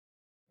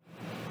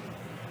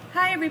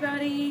Hi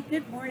everybody,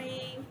 good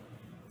morning.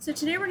 So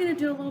today we're going to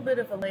do a little bit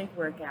of a leg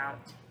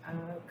workout.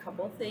 A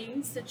couple of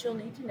things that you'll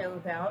need to know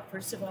about.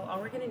 First of all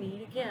we're going to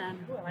need,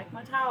 again, I like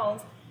my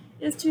towels,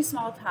 is 2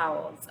 small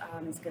towels.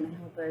 It's going to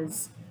help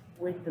us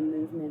with the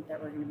movement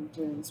that we're going to be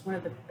doing. It's one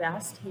of the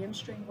best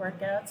hamstring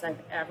workouts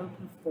I've ever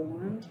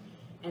performed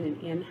in an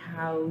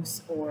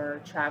in-house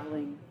or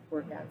traveling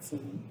workout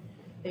scene.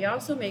 They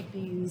also make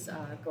these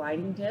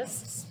gliding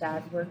discs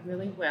that work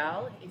really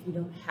well. If you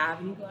don't have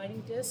any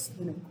gliding discs,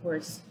 then of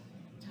course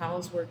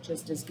towels work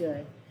just as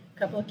good. A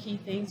couple of key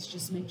things: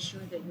 just make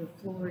sure that your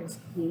floor is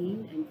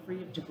clean and free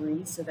of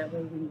debris, so that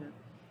way when you're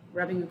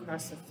rubbing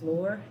across the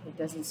floor, it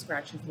doesn't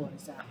scratch your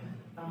floors out.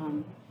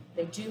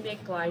 They do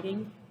make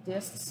gliding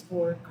discs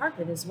for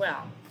carpet as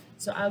well.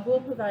 So I will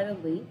provide a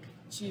link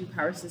to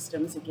Power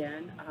Systems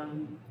again,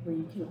 where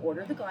you can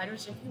order the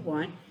gliders if you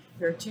want.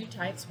 There are 2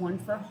 types, one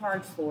for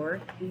hard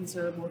floor, these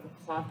are more of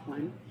a cloth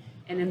one,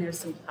 and then there's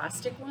some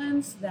plastic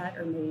ones that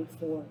are made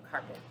for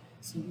carpet.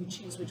 So you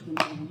choose which one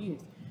you want to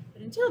use.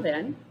 But until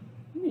then,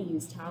 I'm going to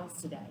use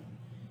towels today.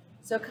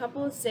 So a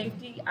couple of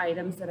safety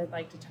items that I'd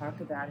like to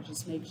talk about is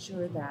just make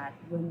sure that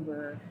when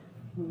we're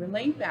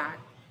laying back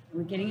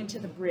and we're getting into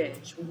the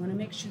bridge, we want to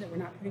make sure that we're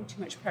not putting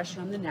too much pressure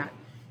on the neck.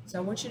 So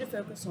I want you to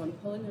focus on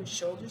pulling those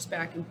shoulders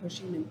back and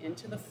pushing them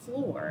into the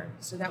floor,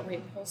 so that way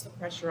it pulls the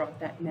pressure off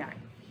that neck.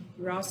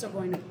 You're also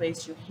going to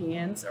place your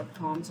hands or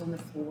palms on the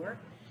floor,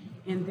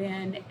 and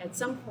then at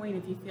some point,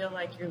 if you feel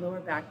like your lower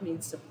back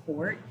needs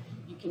support,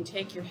 you can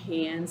take your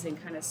hands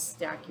and kind of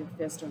stack your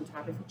fist on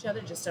top of each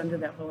other just under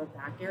that lower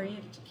back area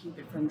to keep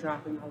it from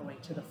dropping all the way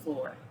to the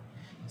floor.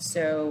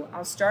 So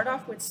I'll start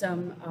off with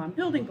some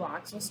building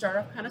blocks. We'll start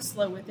off kind of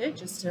slow with it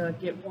just to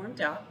get warmed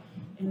up,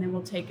 and then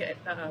we'll take it.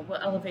 We'll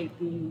elevate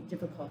the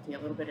difficulty a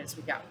little bit as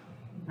we go.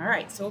 All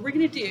right. So what we're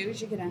going to do is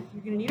you're going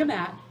to need a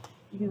mat.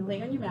 You're going to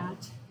lay on your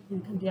mat. You're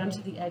going to come down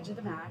to the edge of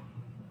the mat.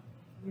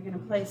 You're going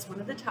to place one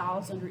of the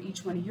towels under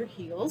each one of your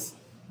heels,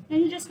 and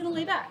you're just going to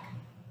lay back.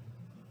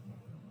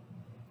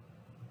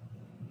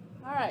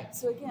 All right,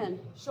 so again,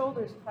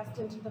 shoulders pressed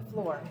into the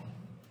floor,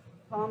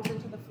 palms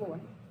into the floor.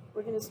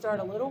 We're going to start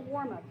a little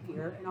warm-up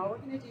here, and all we're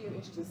going to do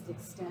is just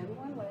extend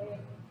one leg,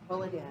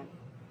 pull it in,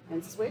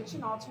 and switch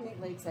and alternate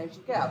legs as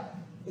you go.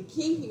 The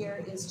key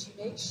here is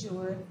to make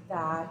sure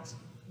that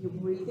you're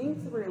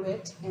breathing through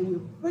it and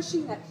you're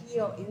pushing that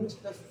heel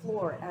into the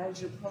floor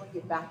as you're pulling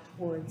it back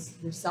towards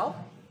yourself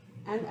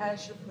and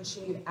as you're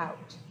pushing it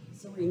out.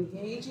 So we're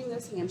engaging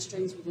those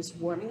hamstrings. We're just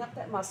warming up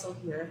that muscle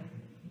here.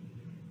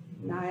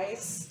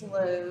 Nice,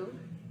 slow,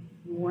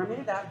 warming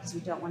it up because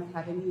we don't want to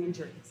have any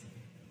injuries.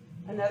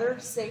 Another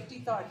safety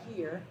thought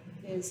here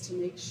is to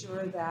make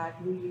sure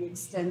that when we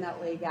extend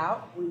that leg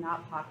out, we're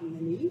not popping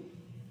the knee,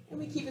 and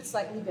we keep it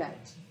slightly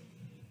bent.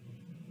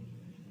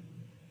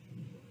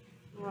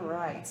 All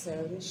right,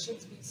 so this should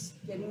be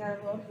getting our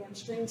little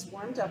hamstrings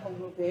warmed up a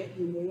little bit.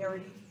 You may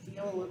already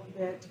feel a little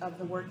bit of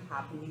the work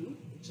happening,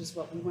 which is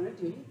what we want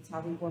to do. It's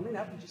how we warm it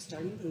up. We just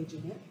start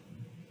engaging it.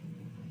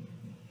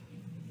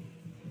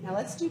 Now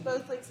let's do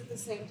both legs at the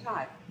same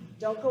time.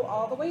 Don't go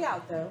all the way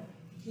out though.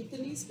 Keep the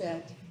knees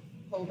bent,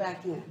 pull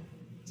back in.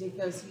 Dig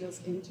those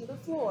heels into the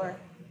floor.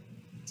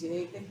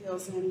 Dig the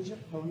heels in as you're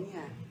pulling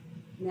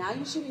in. Now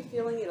you should be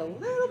feeling it a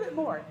little bit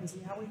more, because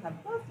now we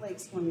have both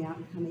legs coming out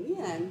and coming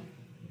in,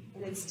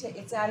 and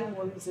it's adding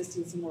more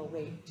resistance and more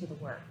weight to the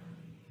work.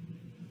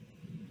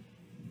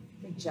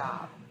 Good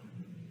job.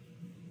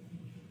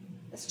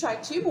 Let's try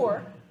 2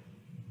 more.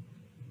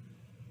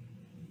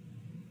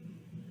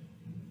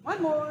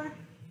 1 more.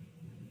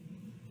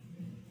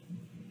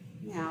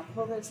 Now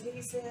pull those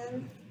knees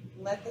in,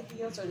 let the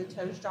heels or the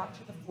toes drop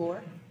to the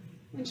floor,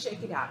 and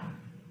shake it out.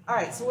 All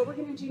right, so what we're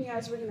going to do now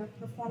is we're going to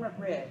perform a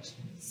bridge.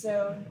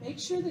 So make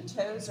sure the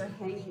toes are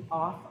hanging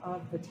off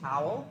of the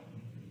towel,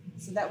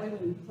 so that way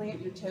when you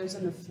plant your toes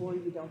on the floor,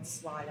 you don't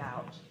slide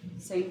out.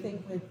 Same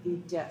thing with the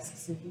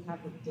discs. If you have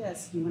the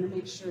disc, you want to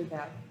make sure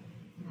that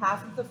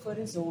half of the foot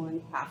is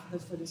on, half of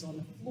the foot is on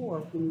the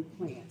floor when you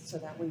plant, so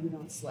that way you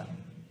don't slip.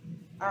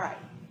 All right.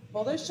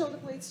 Pull those shoulder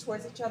blades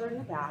towards each other in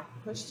the back,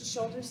 push the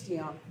shoulders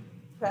down,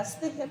 press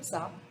the hips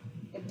up,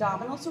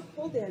 abdominals are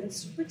pulled in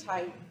super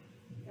tight,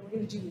 and we're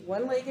going to do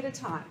 1 leg at a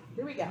time.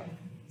 Here we go.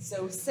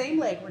 So same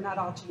leg, we're not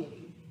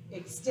alternating.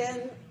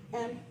 Extend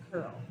and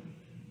curl.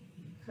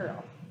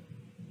 Curl.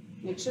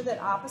 Make sure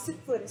that opposite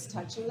foot is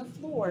touching the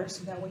floor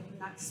so that way you're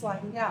not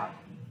sliding out.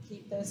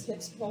 Keep those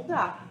hips pulled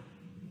up.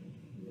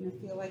 You're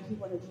going to feel like you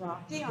want to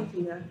drop down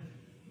here.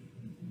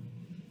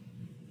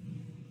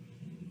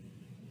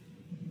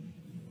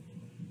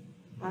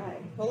 All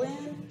right, pull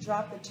in,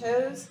 drop the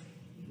toes,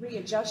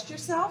 readjust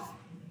yourself.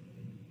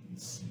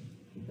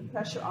 Keep the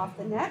pressure off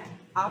the neck,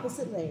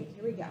 opposite leg,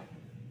 here we go.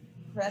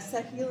 Press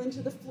that heel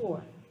into the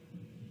floor.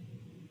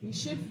 You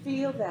should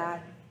feel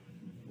that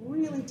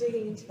really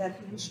digging into that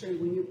hamstring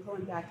when you're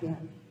pulling back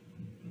in.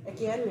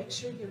 Again, make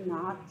sure you're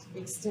not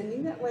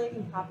extending that leg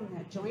and popping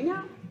that joint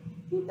out.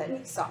 Keep that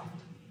knee soft.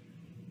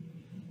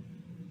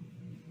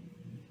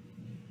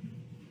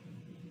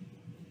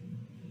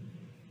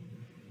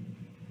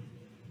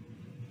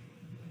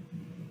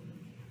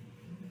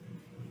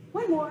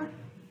 One more.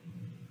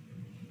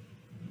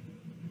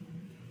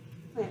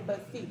 Plant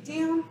both feet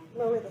down,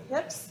 lower the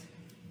hips,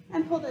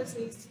 and pull those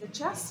knees to the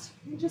chest,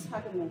 and just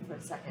hug them in for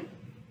a second.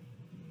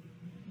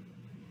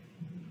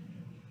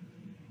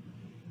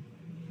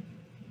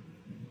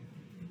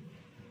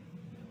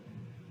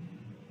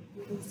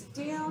 Release it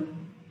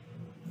down,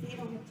 feet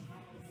on the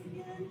toes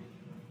again.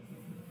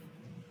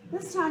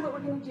 This time what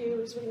we're going to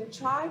do is we're going to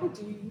try to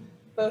do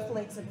both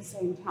legs at the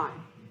same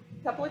time.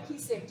 A couple of key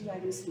safety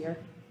items here.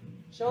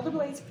 Shoulder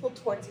blades pulled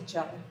towards each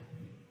other.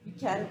 You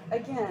can,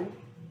 again,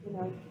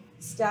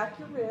 stack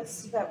your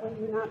wrists so that way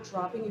you're not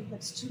dropping your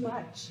hips too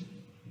much.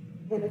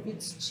 And if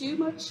it's too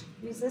much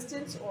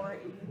resistance or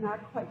you're not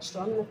quite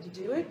strong enough to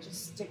do it,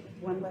 just stick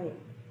with one leg.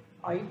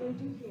 All you're going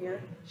to do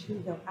here is you're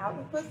going to go out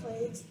with both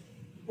legs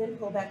and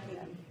pull back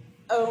in.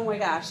 Oh my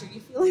gosh, are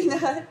you feeling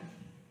that?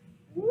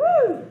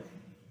 Woo!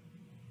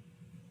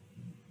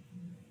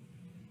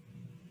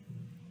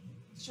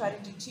 Let's try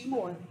to do two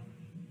more.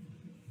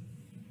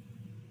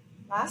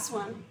 Last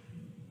one.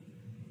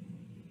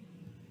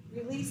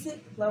 Release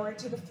it, lower it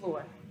to the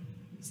floor.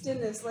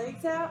 Extend those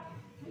legs out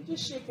and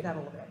just shake it out a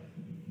little bit.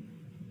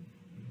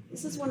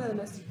 This is one of the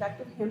most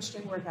effective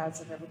hamstring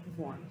workouts I've ever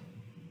performed.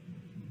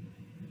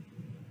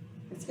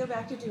 Let's go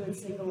back to doing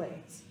single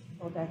legs.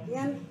 Pull back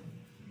in,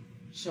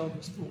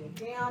 shoulders planted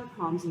down,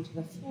 palms into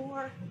the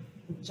floor.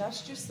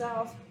 Adjust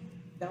yourself,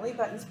 belly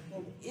button's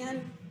pulled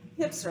in,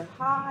 hips are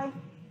high.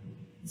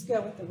 Let's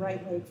go with the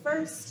right leg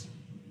first.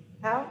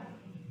 Out,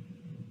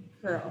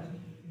 curl.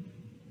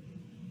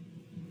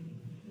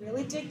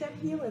 Really dig that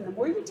heel in. The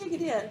more you dig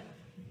it in,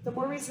 the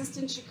more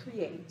resistance you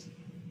create.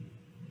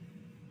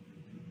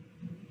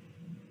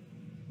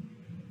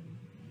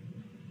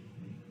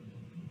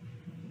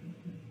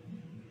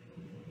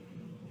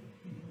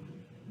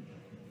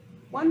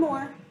 One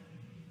more.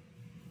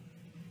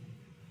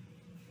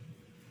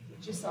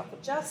 Get yourself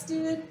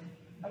adjusted.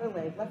 Other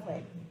leg, left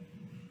leg.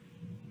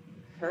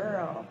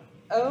 Curl.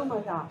 Oh my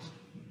gosh,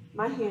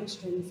 my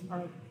hamstrings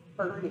are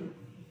burning.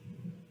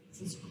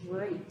 This is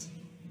great.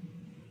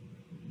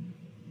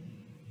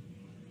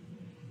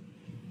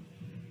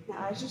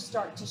 Now, as you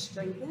start to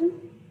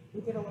strengthen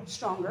and get a little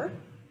stronger,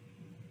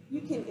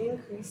 you can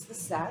increase the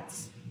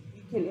sets.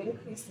 You can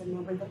increase the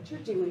number that you're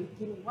doing.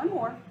 Give me one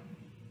more.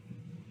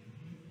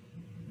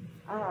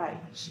 All right,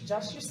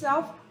 adjust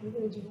yourself. We're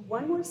going to do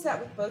one more set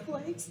with both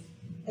legs.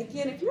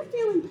 Again, if you're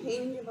feeling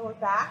pain in your lower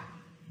back,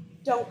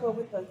 don't go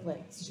with both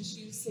legs. Just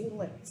use single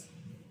legs.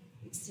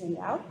 Extend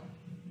out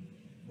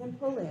and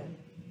pull in.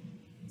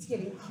 It's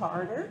getting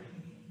harder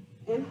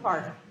and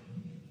harder.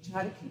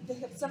 Try to keep the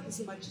hips up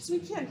as much as we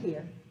can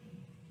here.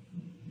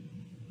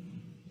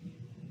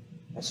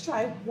 Let's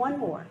try one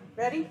more.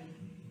 Ready?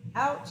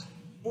 Out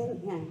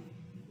and in.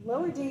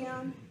 Lower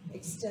down,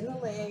 extend the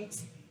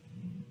legs,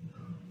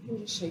 and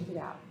just shake it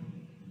out.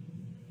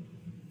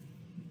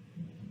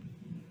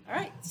 All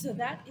right, so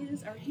that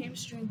is our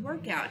hamstring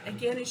workout.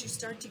 Again, as you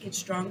start to get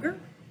stronger,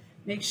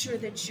 make sure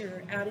that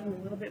you're adding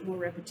a little bit more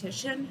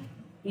repetition.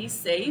 Be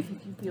safe.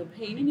 If you feel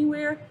pain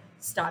anywhere,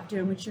 stop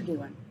doing what you're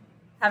doing.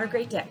 Have a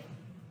great day.